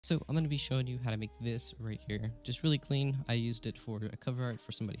So I'm going to be showing you how to make this right here. Just really clean. I used it for a cover art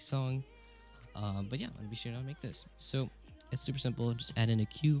for somebody's song. But yeah, I'm going to be showing you how to make this. So it's super simple. Just add in a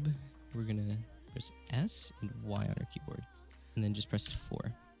cube. We're going to press S and Y on our keyboard. And then just press 4.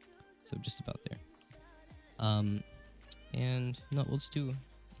 So just about there. And no, let's do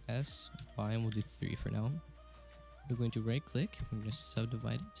S, Y, and we'll do 3 for now. We're going to right click. We're going to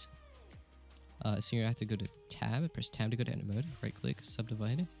subdivide it. So you're going to have to go to tab, press tab to go to edit mode, right click,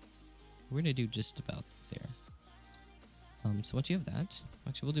 subdivide. We're going to do just about there. So once you have that,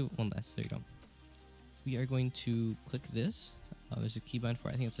 actually we'll do one last, there you go. We are going to click this. There's a keybind for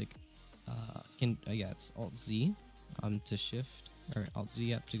it. I think it's like, yeah, it's Alt-Z to shift, or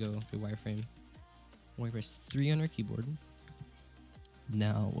Alt-Z up to go to wireframe. We're going to press 3 on our keyboard.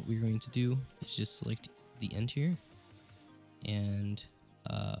 Now what we're going to do is just select the end here, and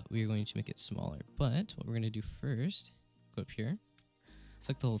we are going to make it smaller. But what we're going to do first, go up here,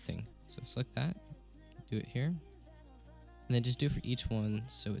 select the whole thing. So select that, do it here, and then just do it for each one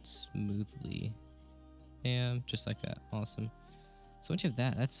so it's smoothly, bam, just like that. Awesome. So once you have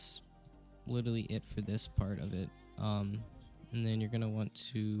that, that's literally it for this part of it. And then you're going to want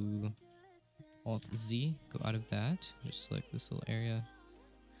to Alt-Z, go out of that, just select this little area,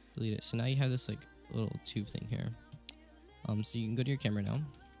 delete it. So now you have this like little tube thing here. So you can go to your camera now,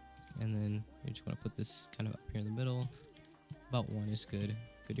 and then you just want to put this kind of up here in the middle. About 1 is good.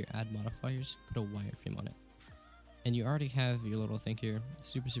 Go to your add modifiers, put a wireframe on it. And you already have your little thing here.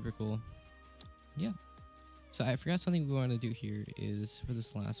 Super cool. Yeah. So I forgot something we want to do here is for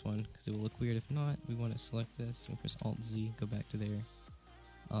this last one, because it will look weird if not. We want to select this and press Alt-Z, go back to there.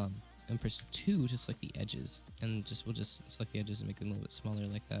 And press 2 to select the edges. And we'll just select the edges and make them a little bit smaller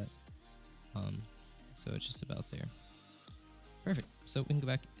like that. So it's just about there. Perfect. So we can go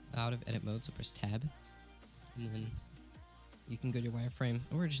back out of edit mode, so press tab, and then you can go to your wireframe,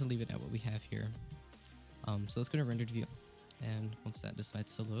 or we're just leave it at what we have here. So let's go to rendered view, and once that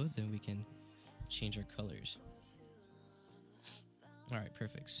decides to load, then we can change our colors. Alright,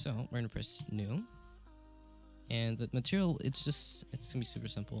 perfect. So we're gonna press new, and the material, it's gonna be super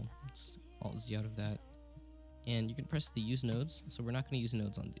simple. It's Alt-Z out of that, and you can press the use nodes. So we're not gonna use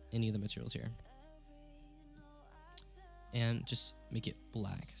nodes on any of the materials here. And just make it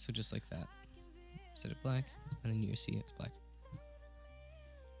black, so just like that. Set it black, and then you see it's black.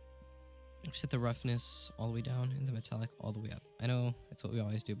 Set the roughness all the way down, and the metallic all the way up. I know that's what we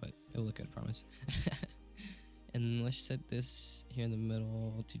always do, but it'll look good, I promise. And let's set this here in the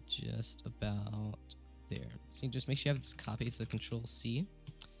middle to just about there. So you just make sure you have this copy, so Control C,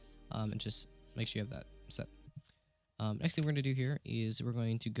 and just make sure you have that set. Next thing we're going to do here is we're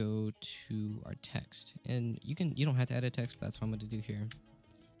going to go to our text, and you don't have to add a text, but that's what I'm going to do here,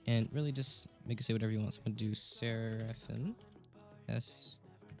 and really just make it say whatever you want. So I'm going to do Seraphim,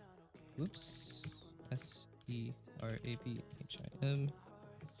 S-E-R-A-P-H-I-M,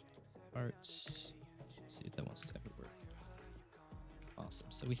 art. Let's see if that wants to ever work. Awesome.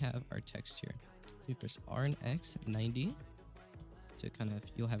 So we have our text here. We press R and X 90 to kind of,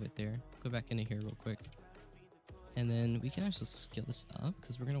 you'll have it there. Go back into here real quick. And then we can actually scale this up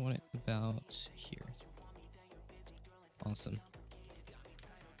because we're going to want it about here. Awesome.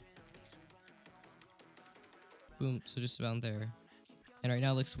 Boom. So just about there. And right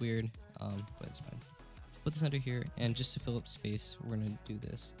now it looks weird, but it's fine. Put this under here, and just to fill up space, we're going to do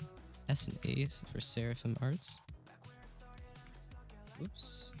this. S and A for Seraphim Arts.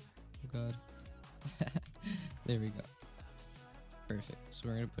 Whoops. Oh god. There we go. Perfect. So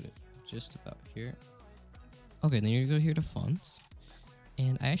we're going to put it just about here. Okay, then you're gonna go here to fonts,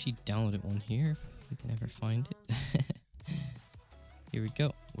 and I actually downloaded one here if we can ever find it. Here we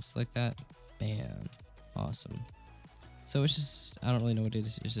go. We'll select that. Bam. Awesome. So it's just, I don't really know what it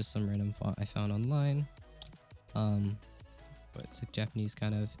is. It's just some random font I found online. But it's like Japanese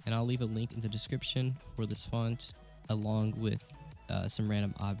kind of, and I'll leave a link in the description for this font along with some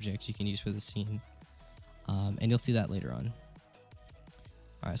random objects you can use for the scene. And you'll see that later on.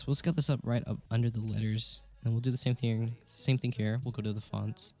 Alright, so we'll scale this up right up under the letters. And we'll do the same thing here. We'll go to the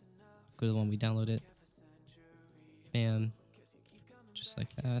fonts. Go to the one we downloaded. Bam. Just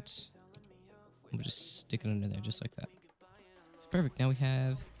like that. And we'll just stick it under there, just like that. It's perfect. Now we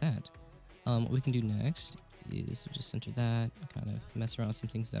have that. What we can do next is just center that. Kind of mess around with some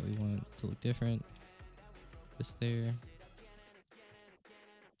things that we want to look different. This there.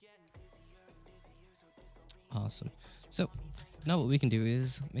 Awesome. So now what we can do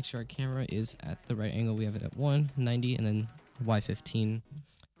is make sure our camera is at the right angle. We have it at 190 and then Y15,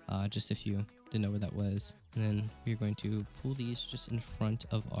 just if you didn't know where that was. And then we're going to pull these just in front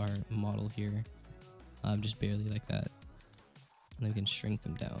of our model here, just barely like that. and then we can shrink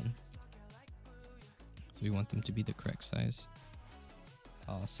them down. So we want them to be the correct size.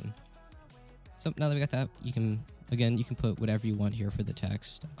 Awesome. So now that we got that, you can put whatever you want here for the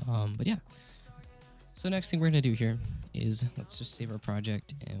text. But yeah. So next thing we're gonna do here is, let's just save our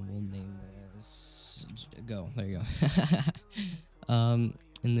project and we'll name this Go. There you go. And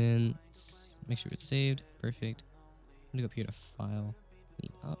then make sure it's saved. Perfect. I'm gonna go up here to File,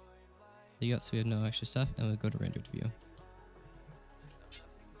 Clean Up. There you go. So we have no extra stuff, and we'll go to Rendered View.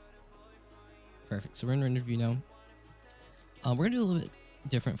 Perfect. So we're in Rendered View now. We're gonna do a little bit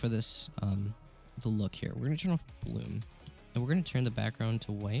different for this. The look here. We're gonna turn off bloom, and we're gonna turn the background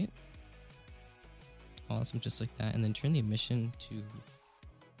to white. Awesome, just like that, and then turn the emission to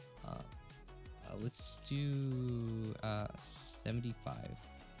let's do 75.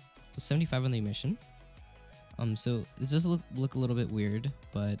 So 75 on the emission. So it does look a little bit weird,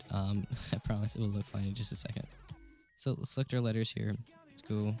 but I promise it will look fine in just a second. So let's select our letters here. Let's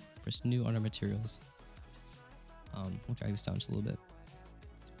go press new on our materials. We'll drag this down just a little bit.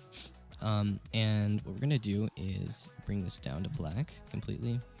 And what we're gonna do is bring this down to black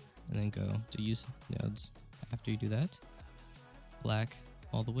completely, and then go to use nodes. After you do that, black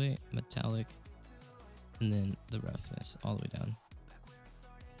all the way, metallic, and then the roughness all the way down.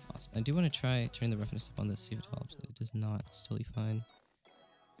 Awesome. I do want to try turning the roughness up on this, see if it helps. It does not. It's totally fine.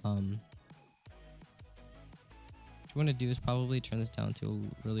 What you want to do is probably turn this down to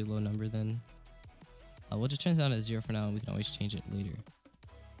a really low number. Then we'll just turn this down at 0 for now, and we can always change it later.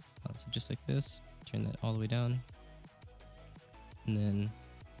 So just like this, turn that all the way down, and then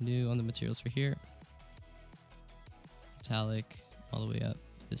new on the materials for here, metallic all the way up,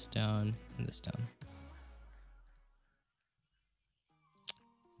 this down, and this down.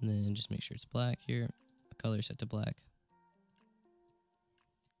 And then just make sure it's black here, color set to black.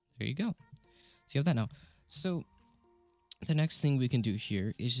 There you go. So you have that now. So the next thing we can do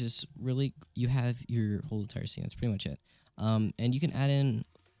here is just really, you have your whole entire scene. That's pretty much it. And you can add in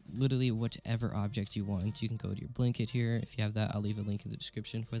literally whatever object you want. You can go to your blanket here. If you have that, I'll leave a link in the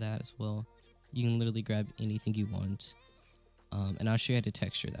description for that as well. You can literally grab anything you want. And I'll show you how to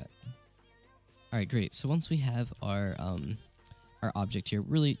texture that. Alright, great. So once we have our object here,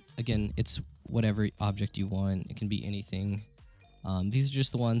 really, again, it's whatever object you want. It can be anything. These are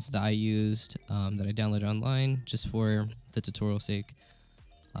just the ones that I used, that I downloaded online just for the tutorial sake.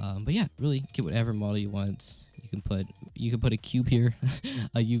 But yeah, really get whatever model you want. You can put a cube here,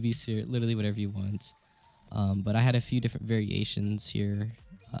 a UV sphere, literally whatever you want. But I had a few different variations here,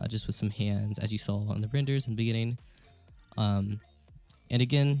 just with some hands, as you saw on the renders in the beginning. And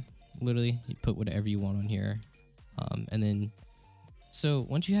again, literally, you put whatever you want on here. And then, so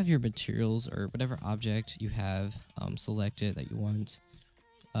once you have your materials or whatever object you have selected that you want,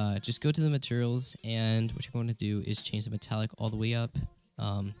 just go to the materials, and what you're going to do is change the metallic all the way up,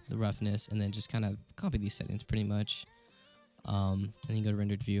 the roughness, and then just kind of copy these settings pretty much. And then go to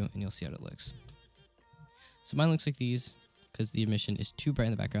rendered view, and you'll see how it looks. So mine looks like these because the emission is too bright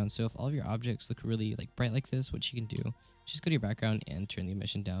in the background. So if all of your objects look really bright like this, what you can do, just go to your background and turn the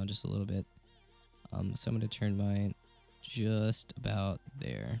emission down just a little bit. So I'm going to turn mine just about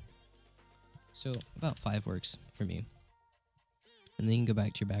there. So about 5 works for me. And then you can go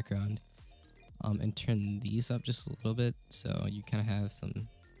back to your background and turn these up just a little bit, so you kind of have some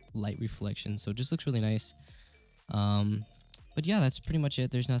light reflection. So it just looks really nice. But yeah, that's pretty much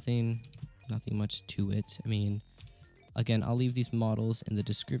it. There's nothing much to it. I mean, again, I'll leave these models in the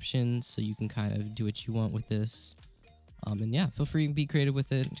description so you can kind of do what you want with this. And yeah, feel free to be creative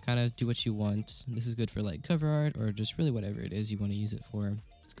with it, kind of do what you want. This is good for like cover art or just really whatever it is you want to use it for.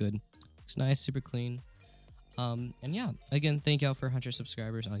 It's good. Looks nice, super clean. And yeah, again, thank y'all for 100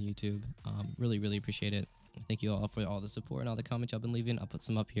 subscribers on YouTube. Really appreciate it. Thank you all for all the support and all the comments y'all been leaving. I'll put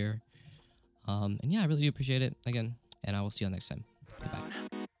some up here. And yeah, I really do appreciate it again, and I will see you all next time. Goodbye.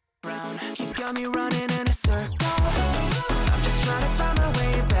 You got me running in a circle. I'm just trying to find